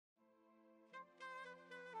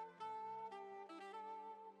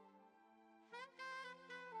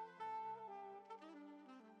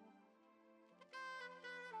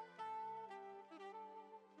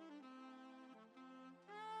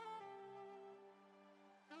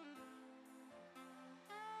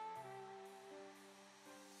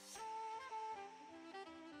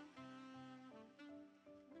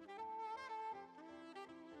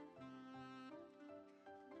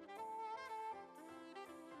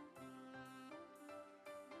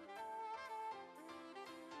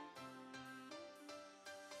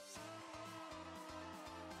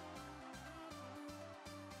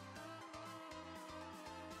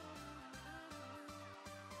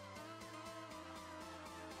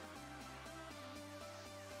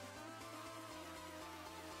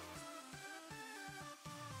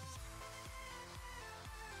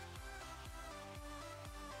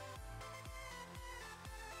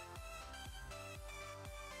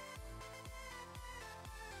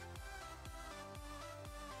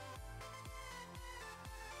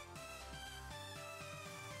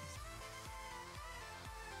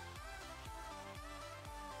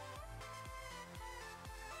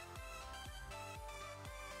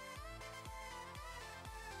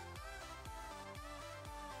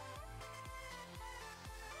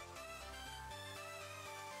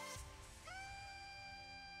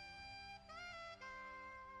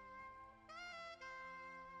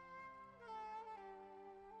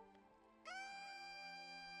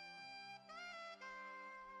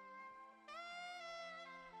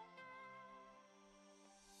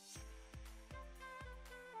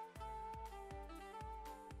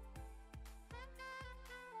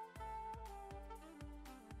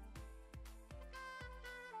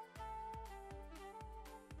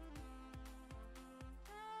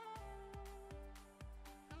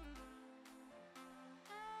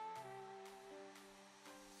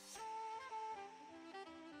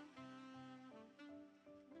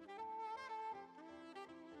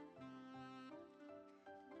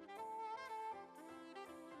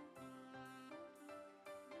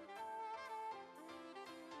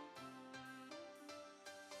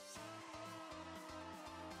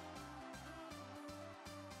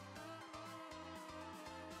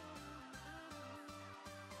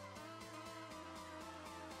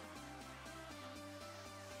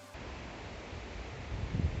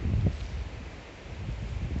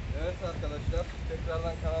Evet arkadaşlar,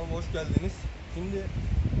 tekrardan kanalıma hoş geldiniz. Şimdi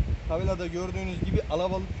tabelada gördüğünüz gibi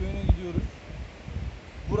Alabalık köyüne gidiyoruz.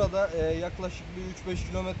 Burada yaklaşık bir 3-5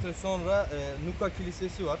 kilometre sonra Nuka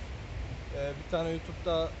Kilisesi var. Bir tane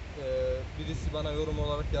YouTube'da birisi bana yorum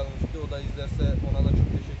olarak yazmıştı. O da izlerse ona da çok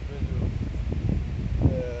teşekkür ediyorum.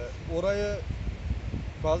 Orayı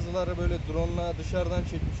bazıları böyle drone'la dışarıdan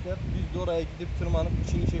çekmişler. Biz de oraya gidip tırmanıp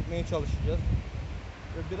içini çekmeye çalışacağız.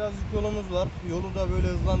 Birazcık yolumuz var. Yolu da böyle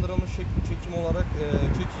hızlandırılmış çekim olarak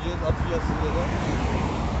çekeceğiz, atacağız size de.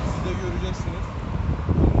 Siz de göreceksiniz.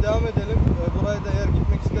 Şimdi devam edelim. Buraya da eğer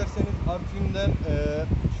gitmek isterseniz Artvin'den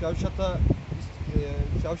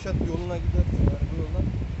Şavşat yoluna gidersiniz. Yani bu yoldan.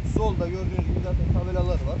 Solda gördüğünüz gibi zaten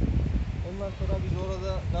tabelalar var. Ondan sonra biz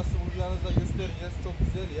orada nasıl bulacağınızı da göstereceğiz. Çok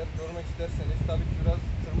güzel yer. Görmek isterseniz tabii ki biraz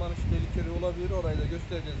tırmanış tehlikeli olabilir. Orayı da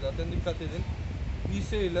göstereceğiz zaten. Dikkat edin. İyi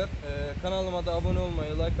seyirler. Kanalıma da abone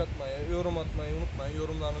olmayı, like atmayı, yorum atmayı unutmayın.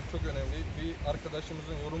 Yorumlarınız çok önemli. Bir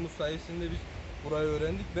arkadaşımızın yorumu sayesinde biz burayı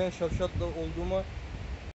öğrendik. Ben Şavşat'ta olduğuma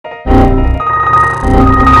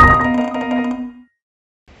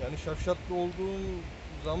Şavşat'ta olduğum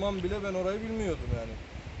zaman bile ben orayı bilmiyordum yani.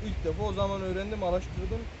 İlk defa o zaman öğrendim,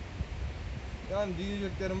 araştırdım. Yani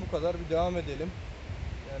diyeceklerim bu kadar. Bir devam edelim.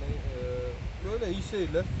 Yani böyle iyi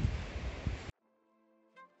seyirler.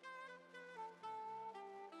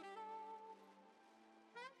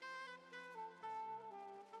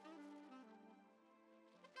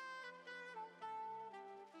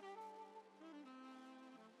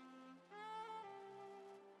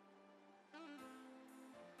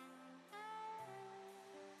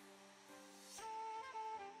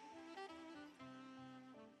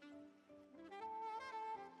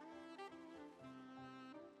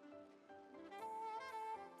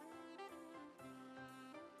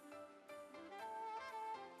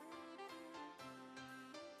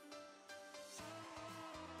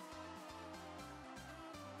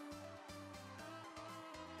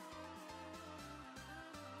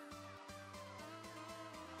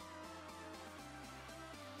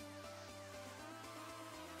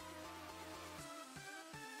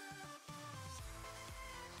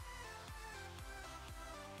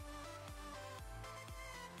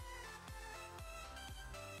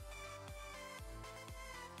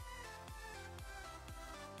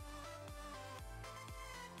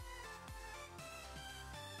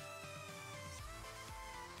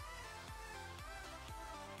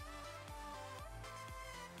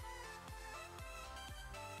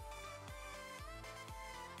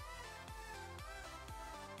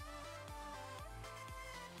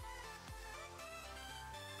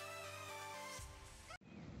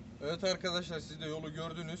 Evet arkadaşlar, siz de yolu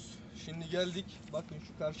gördünüz. Şimdi geldik. Bakın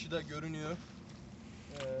şu karşıda görünüyor.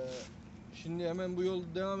 Şimdi hemen bu yol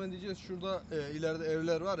devam edeceğiz. Şurada ileride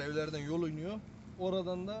evler var. Evlerden yol iniyor.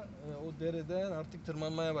 Oradan da o dereden artık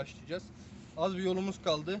tırmanmaya başlayacağız. Az bir yolumuz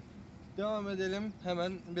kaldı. Devam edelim.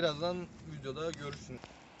 Hemen birazdan videoda görürsünüz.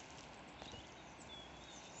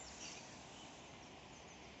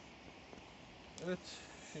 Evet.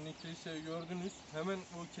 Şimdi kiliseyi gördünüz. Hemen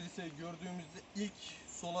o kiliseyi gördüğümüzde ilk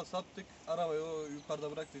sola saptık. Arabayı o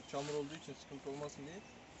yukarıda bıraktık. Çamur olduğu için sıkıntı olmasın diye.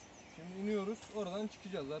 Şimdi iniyoruz. Oradan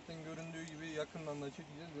çıkacağız. Zaten göründüğü gibi yakından da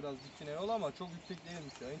çekeceğiz. Biraz dikine yol ama çok yüksek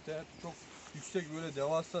değilmiş ya. İnternet çok yüksek, böyle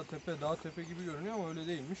devasa tepe, dağ tepe gibi görünüyor ama öyle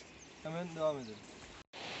değilmiş. Hemen devam edelim.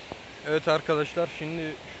 Evet arkadaşlar,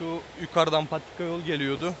 şimdi şu yukarıdan patika yol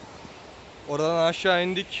geliyordu. Oradan aşağı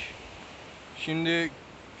indik. Şimdi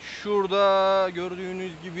şurada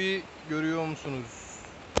gördüğünüz gibi, görüyor musunuz?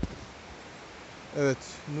 Evet,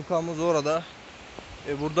 Nuka'mız orada.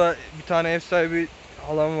 Burada bir tane ev sahibi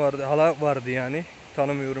hala vardı yani.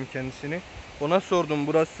 Tanımıyorum kendisini. Ona sordum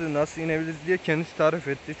burası nasıl inebiliriz diye, kendisi tarif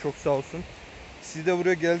etti. Çok sağ olsun. Siz de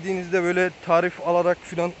buraya geldiğinizde böyle tarif alarak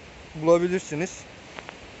filan bulabilirsiniz.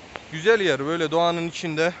 Güzel yer, böyle doğanın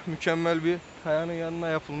içinde, mükemmel bir kayanın yanına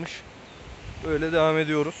yapılmış. Böyle devam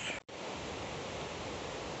ediyoruz.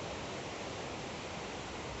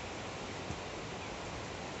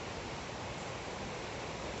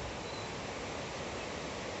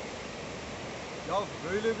 Ya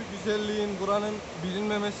böyle bir güzelliğin buranın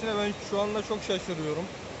bilinmemesine ben şu anda çok şaşırıyorum.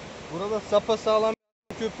 Burada sapasağlam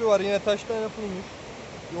bir köprü var, yine taştan yapılmış.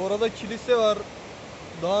 Orada kilise var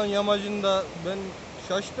dağın yamacında. Ben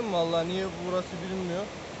şaştım vallahi, niye burası bilinmiyor.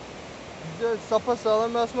 Güzel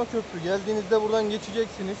sapasağlam bir asma köprü. Geldiğinizde buradan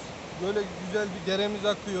geçeceksiniz. Böyle güzel bir deremiz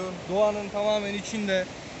akıyor. Doğanın tamamen içinde.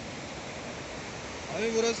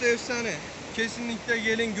 Hani burası efsane. Kesinlikle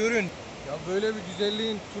gelin görün. Ya böyle bir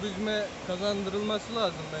güzelliğin turizme kazandırılması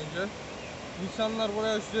lazım bence. İnsanlar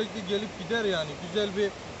buraya sürekli gelip gider yani. Güzel bir,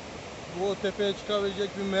 bu tepeye çıkabilecek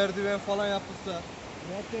bir merdiven falan yapılsa.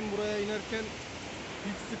 Zaten buraya inerken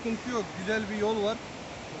hiç sıkıntı yok. Güzel bir yol var.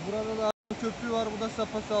 Burada da köprü var. Bu da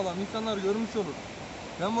sapasağlam. İnsanlar görmüş olur.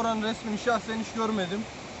 Ben buranın resmini şahsen hiç görmedim.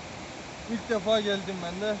 İlk defa geldim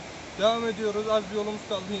ben de. Devam ediyoruz. Az bir yolumuz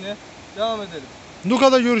kaldı yine. Devam edelim.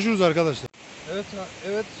 Nuka'da görüşürüz arkadaşlar.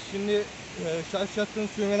 Evet, şimdi Şarşat'ın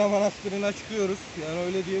Porta Manastırı'na çıkıyoruz. Yani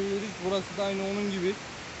öyle diyebiliriz. Burası da aynı onun gibi.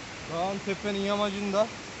 Dağın tepenin yamacında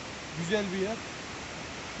güzel bir yer.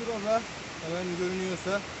 Şurada hemen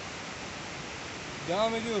görünüyorsa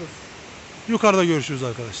devam ediyoruz. Yukarıda görüşürüz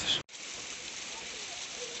arkadaşlar.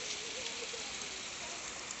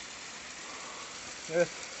 Evet,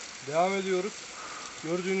 devam ediyoruz.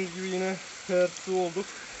 Gördüğünüz gibi yine su olduk.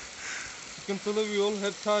 Sıkıntılı bir yol.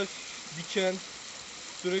 Hep taş, diken.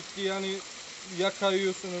 Sürekli yani ya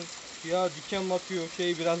kayıyorsunuz ya diken batıyor.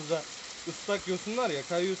 Biraz da ıslak yosunlar ya,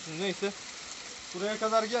 kayıyorsunuz. Neyse. Buraya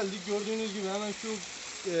kadar geldik. Gördüğünüz gibi hemen şu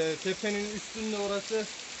tepenin üstünde orası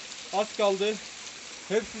az kaldı.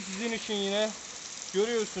 Hepsi sizin için yine.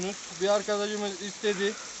 Görüyorsunuz. Bir arkadaşımız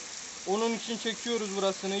istedi. Onun için çekiyoruz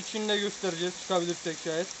burasını. İçinde göstereceğiz çıkabilirsek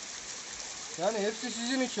şayet. Yani hepsi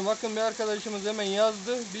sizin için. Bakın bir arkadaşımız hemen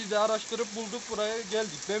yazdı. Biz de araştırıp bulduk, buraya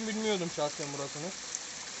geldik. Ben bilmiyordum şahsen burasını.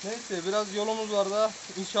 Neyse, biraz yolumuz var da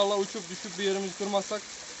inşallah uçup düşüp bir yerimizi kırmazsak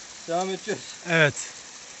devam edeceğiz. Evet.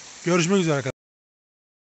 Görüşmek üzere arkadaşlar.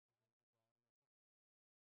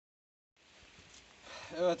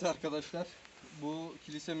 Evet arkadaşlar. Bu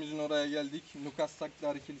kilisemizin oraya geldik. Nukas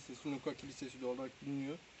Sakdari Kilisesi, Nuka Kilisesi de olarak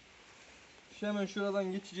biliniyor. Hemen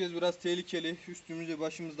şuradan geçeceğiz. Biraz tehlikeli. Üstümüze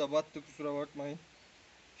başımızda battı, kusura bakmayın.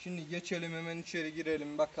 Şimdi geçelim, hemen içeri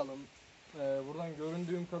girelim bakalım. Buradan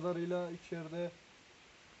göründüğüm kadarıyla içeride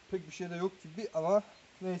pek bir şey de yok gibi ama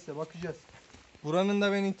neyse, bakacağız. Buranın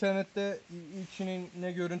da ben internette içinin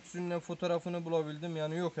ne görüntüsünü ne fotoğrafını bulabildim.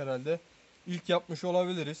 Yani yok herhalde. İlk yapmış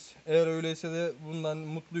olabiliriz. Eğer öyleyse de bundan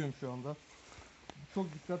mutluyum şu anda.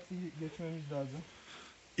 Çok dikkatli geçmemiz lazım.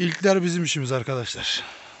 İlkler bizim işimiz arkadaşlar.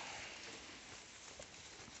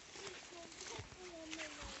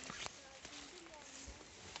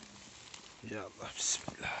 Ya Allah,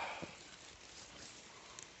 bismillah.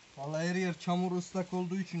 Vallahi her yer çamur, ıslak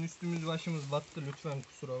olduğu için üstümüz başımız battı. Lütfen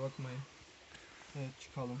kusura bakmayın. Evet,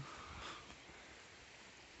 çıkalım.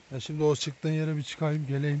 Ben şimdi o çıktığın yere bir çıkayım,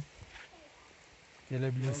 geleyim.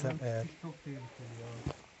 Gelebilirsem eğer. Çok tehlikeli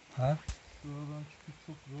ya. Ha? Şuradan çıkış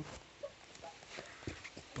çok zor.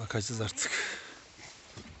 Bakacağız artık.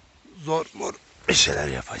 Zor mor bir şeyler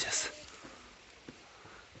yapacağız.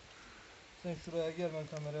 Sen şuraya gel, ben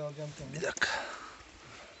kamerayı alacağım sonra. Bir dakika.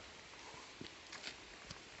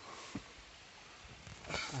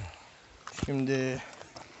 Şimdi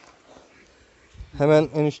hemen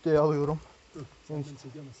enişteyi alıyorum.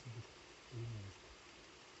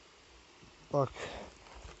 Bak.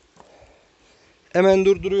 Hemen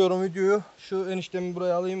durduruyorum videoyu. Şu eniştemi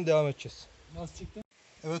buraya alayım, devam edeceğiz. Nasıl çıktın?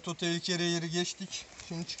 Evet, o tehlikeli yeri geçtik.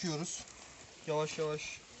 Şimdi çıkıyoruz. Yavaş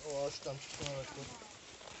yavaş o ağaçtan tutunarak.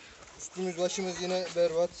 Üstümüz başımız yine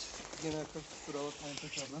berbat. Yine kusura bakmayın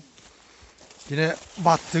tekrardan. Yine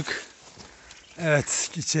battık.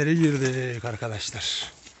 Evet, içeri girdik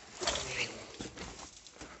arkadaşlar.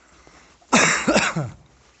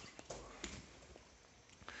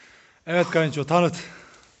 Evet kayınço, tanıt.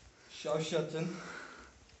 Şavşat'ın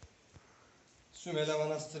Porta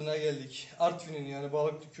Manastırı'na geldik. Artvin'in yani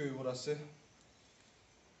Balıklı köyü burası.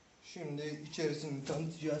 Şimdi içerisini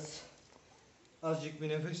tanıtacağız. Azıcık bir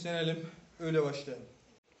nefeslenelim. Öyle başlayalım.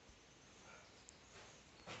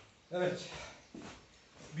 Evet.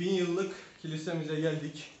 1000 yıllık kilisemize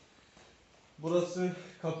geldik. Burası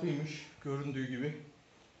kapıymış göründüğü gibi.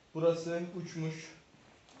 Burası uçmuş.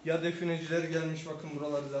 Ya defineciler gelmiş, bakın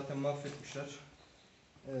buraları zaten mahvetmişler.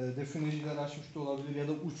 Defineciler açmış da olabilir ya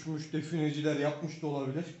da uçmuş defineciler yapmış da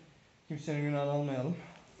olabilir. Kimsenin günahını almayalım.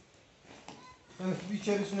 Evet, bir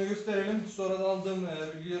içerisine gösterelim. Sonra da aldığım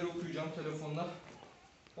bilgileri okuyacağım telefonda.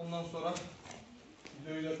 Ondan sonra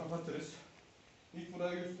videoyu da kapatırız. İlk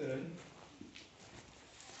burayı gösterelim.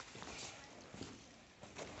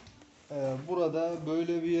 Burada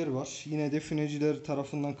böyle bir yer var. Yine defineciler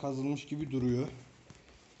tarafından kazılmış gibi duruyor.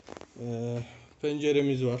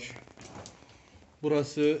 Penceremiz var.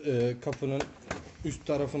 Burası kapının üst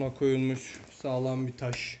tarafına koyulmuş sağlam bir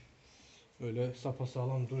taş. Böyle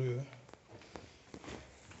sapasağlam duruyor.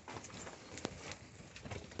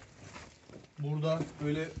 Burada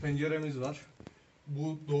böyle penceremiz var.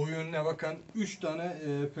 Bu doğu yönüne bakan 3 tane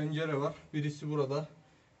pencere var. Birisi burada,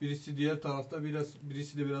 birisi diğer tarafta,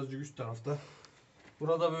 birisi de birazcık üst tarafta.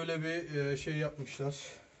 Burada böyle bir şey yapmışlar.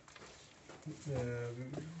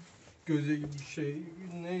 Göze gibi bir şey,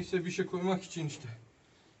 neyse bir şey koymak için işte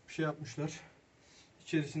bir şey yapmışlar.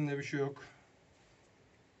 İçerisinde bir şey yok.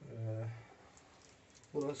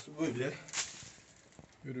 Burası böyle.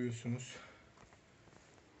 Görüyorsunuz.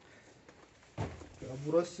 Ya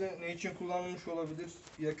burası ne için kullanılmış olabilir?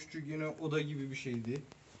 Ya küçük yine oda gibi bir şeydi.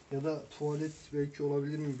 Ya da tuvalet belki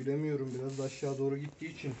olabilir mi bilemiyorum. Biraz da aşağı doğru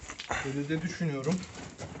gittiği için öyle de düşünüyorum.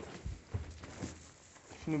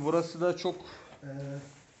 Şimdi burası da çok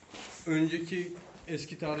önceki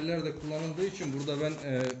eski tarihlerde kullanıldığı için burada ben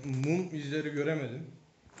mum izleri göremedim.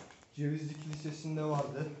 Cevizli Kilisesi'nde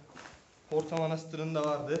vardı. Porta Manastırı'nda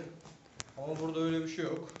vardı. Ama burada öyle bir şey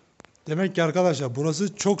yok. Demek ki arkadaşlar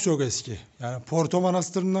burası çok çok eski. Yani Porta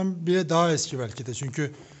Manastırı'ndan bile daha eski belki de.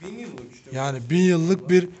 Çünkü 1000 yıllık işte. yani 1000 yıllık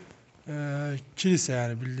bir kilise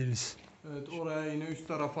yani bildiğiniz. Evet, oraya yine üst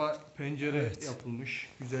tarafa pencere Evet. yapılmış.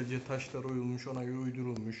 Güzelce taşlar oyulmuş, ona göre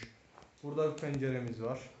uydurulmuş. Burada bir penceremiz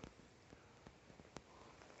var.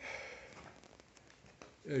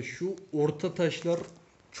 Şu orta taşlar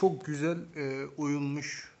çok güzel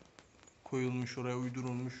oyulmuş, koyulmuş, oraya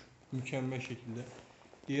uydurulmuş. Mükemmel şekilde.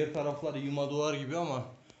 Diğer taraflar yığma duvar gibi ama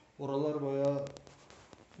oralar bayağı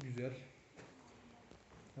güzel.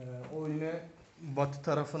 O yine batı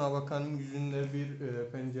tarafına bakan yüzünde bir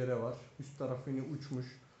pencere var. Üst tarafı yine uçmuş.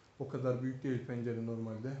 O kadar büyük değil pencere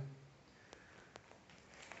normalde.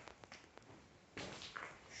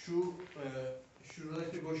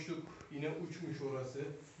 Şuradaki boşluk yine uçmuş orası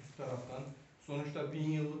üst taraftan. Sonuçta 1000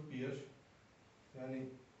 yıllık bir yer. Yani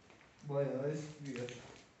bayağı eski bir yer.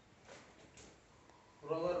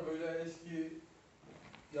 Buralar böyle eski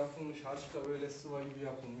yapılmış, harçta böyle sıva gibi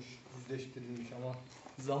yapılmış, düzleştirilmiş ama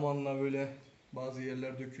zamanla böyle bazı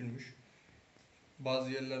yerler dökülmüş.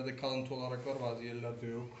 Bazı yerlerde kalıntı olarak var, bazı yerlerde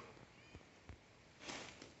yok.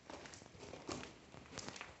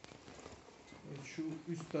 Şu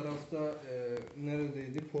üst tarafta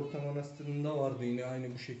neredeydi? Porta Manastırı'nda vardı yine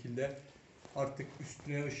aynı bu şekilde. Artık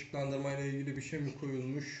üstüne ışıklandırma ile ilgili bir şey mi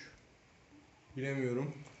koyulmuş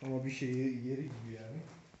bilemiyorum. Ama bir şeyi yeri gibi yani.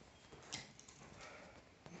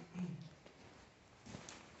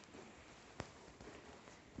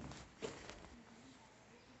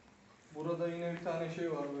 Burada yine bir tane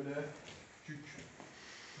şey var böyle küçük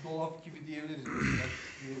dolap gibi diyebiliriz mesela.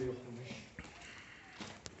 Yeri yapılmış.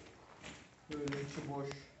 Böyle içi boş,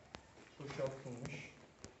 boşaltılmış.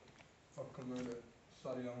 Bakın böyle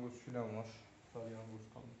salyangoz filan var. Salyangoz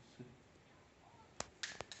kalıntısı.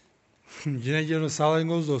 Yine gene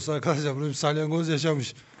salyangoz da olsa arkadaşlar burada bir salyangoz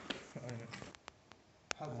yaşamış. Aynen.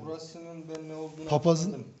 Ha burasının ben ne olduğunu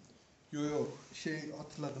Papazın- hatırladım. Yok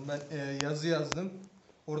hatırladım. Ben yazı yazdım.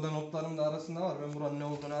 Orada notlarım da arasında var. Ben buranın ne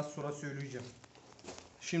olduğunu az sonra söyleyeceğim.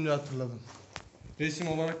 Şimdi hatırladım. Resim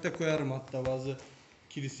olarak da koyarım hatta bazı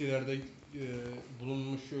kiliselerde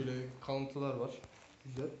bulunmuş şöyle kalıntılar var.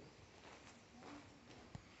 Güzel.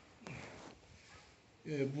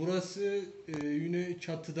 Burası yine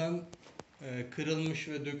çatıdan kırılmış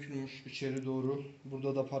ve dökülmüş içeri doğru.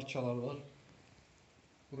 Burada da parçalar var.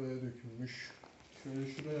 Buraya dökülmüş.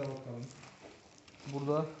 Şöyle şuraya bakalım.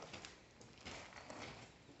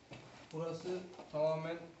 Burası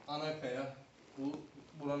tamamen ana kaya.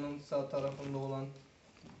 Buranın sağ tarafında olan,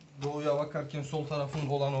 doğuya bakarken sol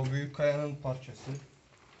tarafında olan o büyük kayanın parçası.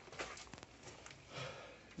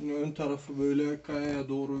 Yine ön tarafı böyle kayaya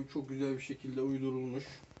doğru çok güzel bir şekilde uydurulmuş.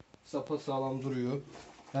 Sapasağlam duruyor.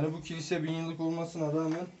 Yani bu kilise 1000 yıllık olmasına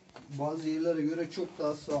rağmen bazı yerlere göre çok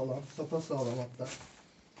daha sağlam, sapasağlam hatta.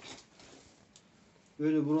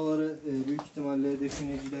 Böyle buraları büyük ihtimalle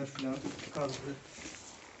defineciler falan kazdı.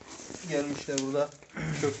 Gelmişler burada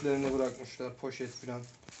çöplerini bırakmışlar, poşet falan.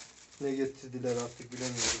 Ne getirdiler artık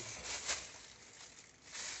bilemiyoruz.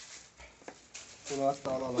 Bunu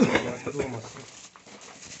hatta alalım, rahatsız olmasın.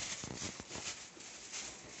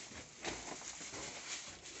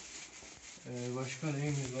 Başka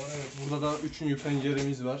neyimiz var? Evet, burada da 3.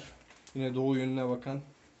 penceremiz var. Yine doğu yönüne bakan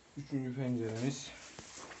 3. penceremiz.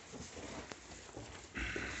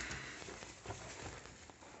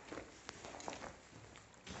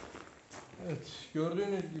 Evet,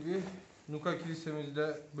 gördüğünüz gibi Nuka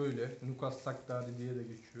Kilisemizde böyle. Nukas Sakdari diye de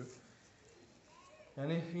geçiyor.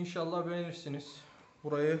 Yani inşallah beğenirsiniz.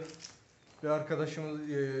 Burayı bir arkadaşımız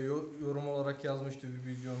yorum olarak yazmıştı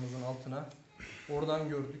bir videomuzun altına. Oradan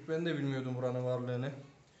gördük. Ben de bilmiyordum buranın varlığını.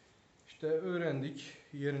 İşte öğrendik.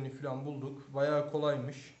 Yerini falan bulduk. Bayağı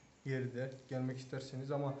kolaymış yeri de gelmek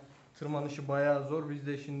isterseniz ama tırmanışı bayağı zor. Biz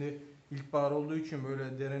de şimdi ilkbahar olduğu için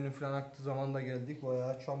böyle derenin falan aktığı zaman da geldik.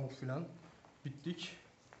 Bayağı çamur falan. Bittik.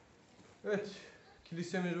 Evet.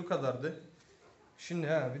 Kilisemiz bu kadardı. Şimdi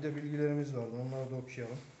bir de bilgilerimiz vardı. Onları da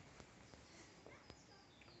okuyalım.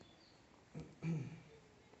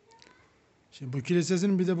 Şimdi bu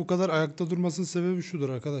kilisesinin bir de bu kadar ayakta durmasının sebebi şudur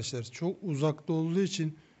arkadaşlar. Çok uzakta olduğu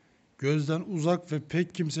için gözden uzak ve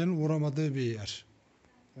pek kimsenin uğramadığı bir yer.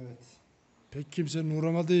 Evet. Pek kimsenin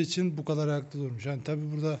uğramadığı için bu kadar ayakta durmuş. Yani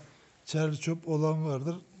tabi burada çer çöp olan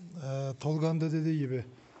vardır. Tolga'nın da dediği gibi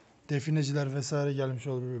defineciler vesaire gelmiş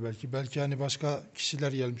olabilir belki. Belki hani başka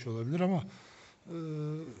kişiler gelmiş olabilir ama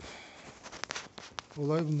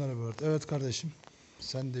olay bunlara var. Evet kardeşim,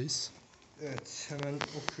 sendeyiz. Evet, hemen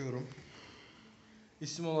okuyorum.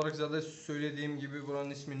 İsim olarak zaten söylediğim gibi buranın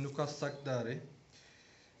ismi Nukas Sakdari.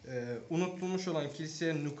 Unutulmuş olan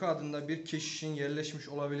kiliseye Nuka adında bir keşişin yerleşmiş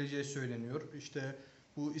olabileceği söyleniyor. İşte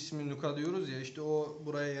bu ismi Nuka diyoruz ya, işte o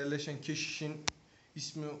buraya yerleşen keşişin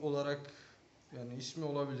ismi olarak, yani ismi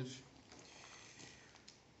olabilir.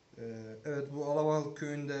 Evet, bu Alabalık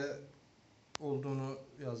köyünde olduğunu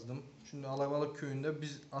yazdım. Şimdi Alabalık köyünde,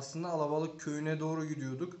 biz aslında Alabalık köyüne doğru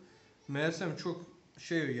gidiyorduk. Meğersem çok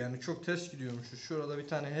yani çok ters gidiyormuşuz. Şurada bir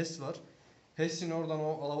tane HES var. HES'in oradan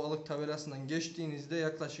o Alabalık tabelasından geçtiğinizde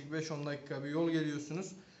yaklaşık 5-10 dakika bir yol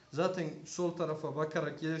geliyorsunuz. Zaten sol tarafa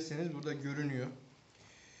bakarak gelirseniz burada görünüyor.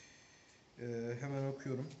 Hemen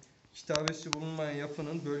okuyorum. Kitabesi bulunmayan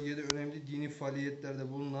yapının bölgede önemli dini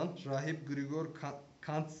faaliyetlerde bulunan Rahip Grigor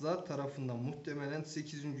Kantza tarafından muhtemelen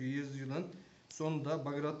 8. yüzyılın sonunda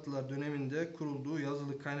Bagratlılar döneminde kurulduğu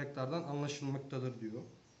yazılı kaynaklardan anlaşılmaktadır diyor.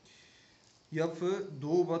 Yapı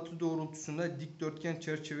doğu batı doğrultusunda dikdörtgen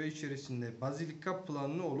çerçeve içerisinde bazilika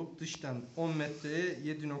planlı olup dıştan 10 metreye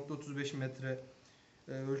 7,35 metre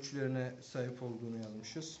ölçülerine sahip olduğunu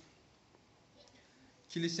yazmışız.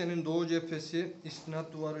 Kilisenin doğu cephesi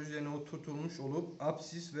istinat duvarı üzerine oturtulmuş olup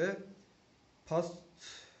apsis ve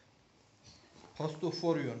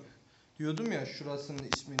pastoforyon diyordum ya, şurasının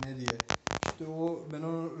ismi ne diye. İşte ben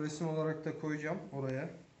onu resim olarak da koyacağım oraya,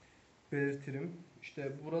 belirtirim.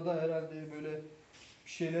 İşte burada herhalde böyle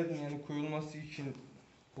bir şeylerin yani koyulması için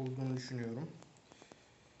olduğunu düşünüyorum.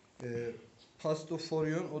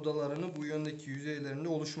 Pastoforyon odalarını bu yöndeki yüzeylerinde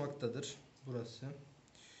oluşmaktadır burası.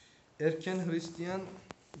 Erken Hristiyan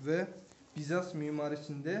ve Bizans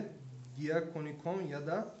mimarisinde diakonikon ya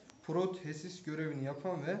da prothesis görevini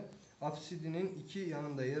yapan ve apsidinin iki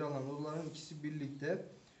yanında yer alan odaların ikisi birlikte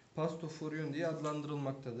pastoforyon diye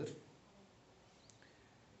adlandırılmaktadır.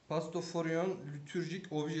 Pastoforyon,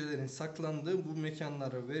 litürjik objelerin saklandığı bu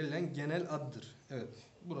mekanlara verilen genel addır. Evet,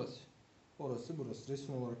 burası. Burası.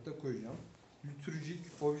 Resim olarak da koyacağım. Litürjik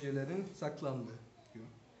objelerin saklandığı diyor.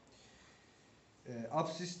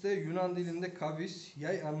 Apsiste Yunan dilinde kavis,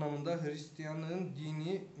 yay anlamında Hristiyanlığın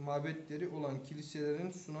dini mabetleri olan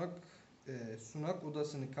kiliselerin sunak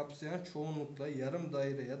odasını kapsayan çoğunlukla yarım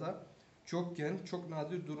daire ya da çokgen, çok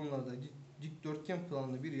nadir durumlarda dikdörtgen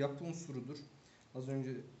planlı bir yapı unsurudur. Az önce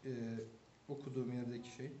okuduğum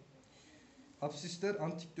yerdeki şey. Apsisler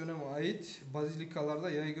antik döneme ait bazilikalarda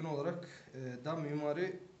yaygın olarak da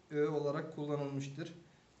mimari öğe olarak kullanılmıştır.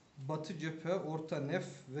 Batı cephe, orta nef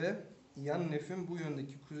ve yan nefin bu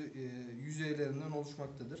yöndeki yüzeylerinden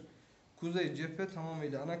oluşmaktadır. Kuzey cephe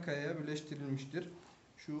tamamıyla ana kayaya birleştirilmiştir.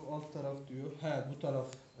 Şu alt taraf diyor. Bu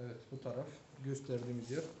taraf. Evet, bu taraf.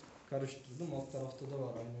 Gösterdiğimiz yer. Karıştırdım. Alt tarafta da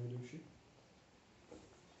var aynı öyle bir şey.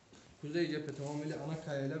 Kuzey cephe tamamıyla ana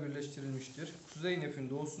kayayla birleştirilmiştir. Kuzey nefin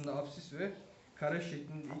doğusunda apsis ve kare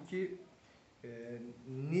şeklinde iki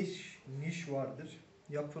niş vardır.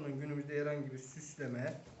 Yapının günümüzde herhangi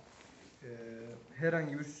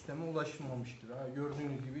bir süsleme ulaşılmamıştır.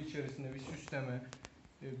 Gördüğünüz gibi içerisinde bir süsleme,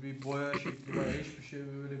 bir boya şekli veya hiçbir şey,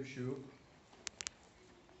 böyle bir şey yok.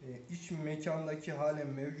 İç mekandaki halen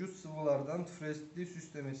mevcut sıvılardan freskli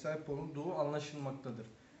süsleme sahip olduğu anlaşılmaktadır.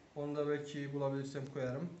 Onu da belki bulabilirsem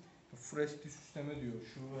koyarım. Freskli süsleme diyor.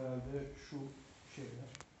 Şu herhalde şu şeyler.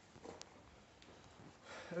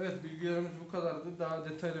 Evet, bilgilerimiz bu kadardı. Daha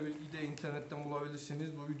detaylı bilgi de internetten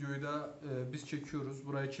bulabilirsiniz. Bu videoyu da biz çekiyoruz.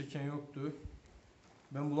 Burayı çeken yoktu.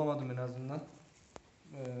 Ben bulamadım en azından.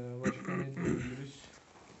 Başka ne diyebiliriz?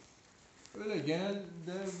 Öyle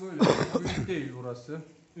genelde böyle büyük değil burası.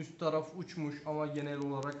 Üst taraf uçmuş ama genel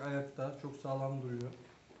olarak ayakta. Çok sağlam duruyor.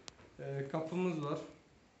 Kapımız var.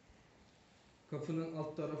 Kapının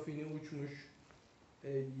alt tarafı yine uçmuş.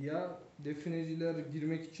 Ya defineciler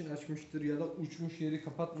girmek için açmıştır ya da uçmuş yeri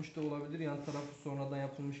kapatmış da olabilir. Yan tarafı sonradan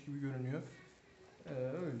yapılmış gibi görünüyor.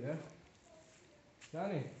 Öyle.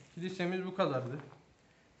 Yani kilisemiz bu kadardı.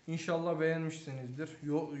 İnşallah beğenmişsinizdir.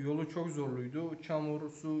 Yolu çok zorluydu.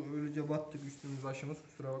 Çamur, su, öylece battık üstümüz başımız.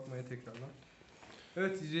 Kusura bakmayın tekrardan.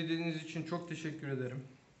 Evet, izlediğiniz için çok teşekkür ederim.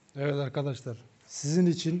 Evet arkadaşlar, sizin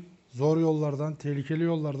için zor yollardan, tehlikeli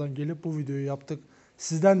yollardan gelip bu videoyu yaptık.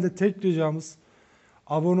 Sizden de tek ricamız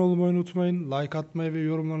abone olmayı unutmayın, like atmayı ve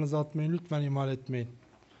yorumlarınızı atmayı lütfen ihmal etmeyin.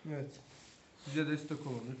 Evet. Bize destek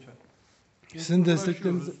olun lütfen. Sizin Uğraşıyoruz.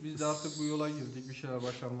 destekleriniz, Biz de artık bu yola girdik bir şeyler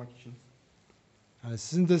başarmak için. yani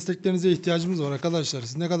sizin desteklerinize ihtiyacımız var arkadaşlar.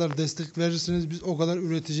 Siz ne kadar destek verirseniz biz o kadar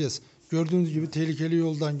üreteceğiz. Gördüğünüz gibi tehlikeli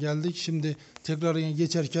yoldan geldik. Şimdi tekrar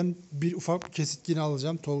geçerken bir ufak bir kesit yine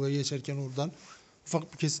alacağım. Tolga geçerken oradan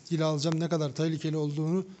ufak bir kesit yine alacağım. Ne kadar tehlikeli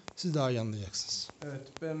olduğunu siz daha iyi anlayacaksınız. Evet,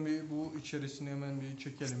 ben bir bu içerisini hemen bir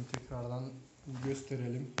çekelim tekrardan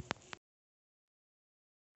gösterelim.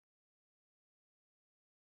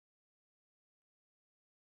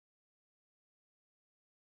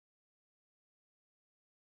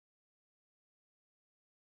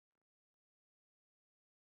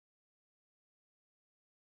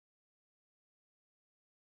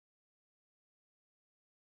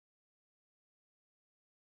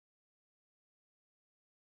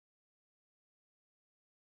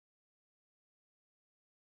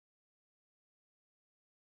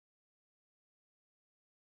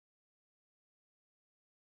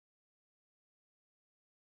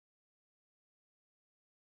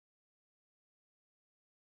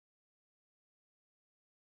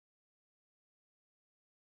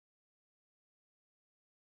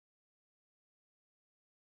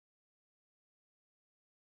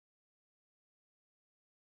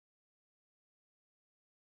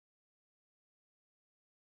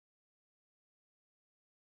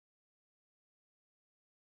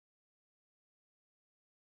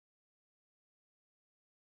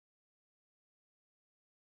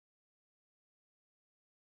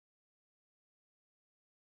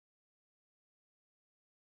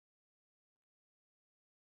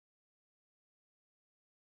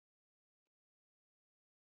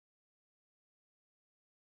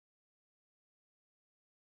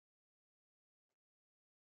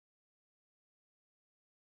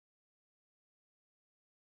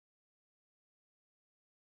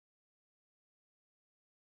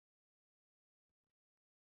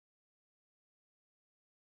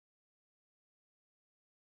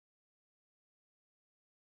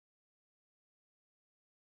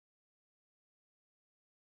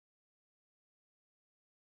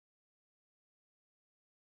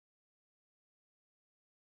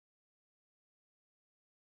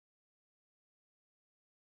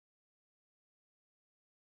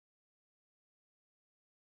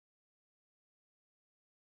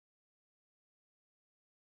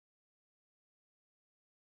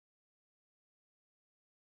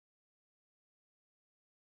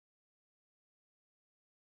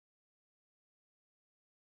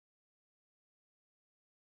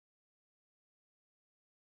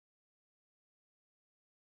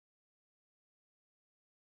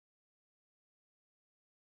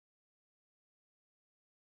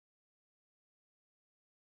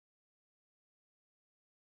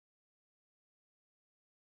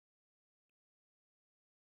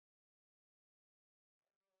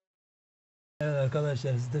 Evet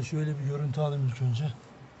arkadaşlar, size şöyle bir görüntü alayım ilk önce.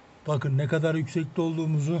 Bakın ne kadar yüksekte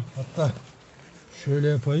olduğumuzu, hatta şöyle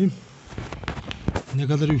yapayım. Ne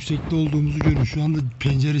kadar yüksekte olduğumuzu görün. Şu anda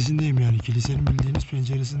penceresindeyim, yani kilisenin bildiğiniz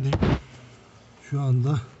penceresindeyim. Şu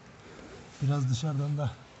anda biraz dışarıdan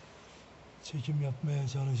da çekim yapmaya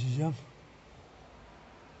çalışacağım.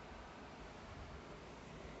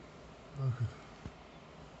 Bakın.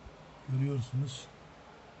 Görüyorsunuz.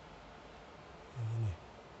 Yani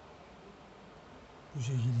bu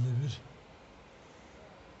şekilde bir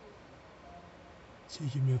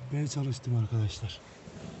çekim yapmaya çalıştım arkadaşlar.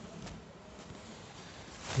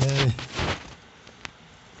 Yani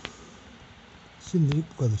şimdilik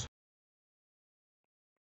bu kadar.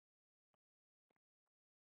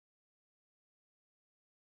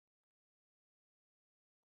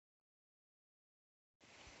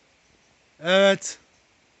 Evet.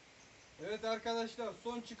 Evet arkadaşlar,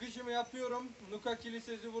 son çıkışımı yapıyorum. Nuka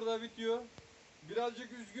Kilisesi burada bitiyor.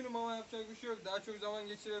 Birazcık üzgünüm ama yapacak bir şey yok. Daha çok zaman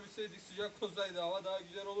geçirebilseydik, sıcak olsaydı hava daha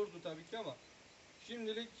güzel olurdu tabii ki ama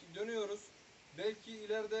şimdilik dönüyoruz. Belki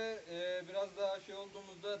ileride biraz daha şey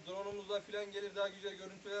olduğumuzda drone'umuzla falan gelir, daha güzel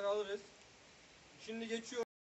görüntüler alırız. Şimdi geçiyorum.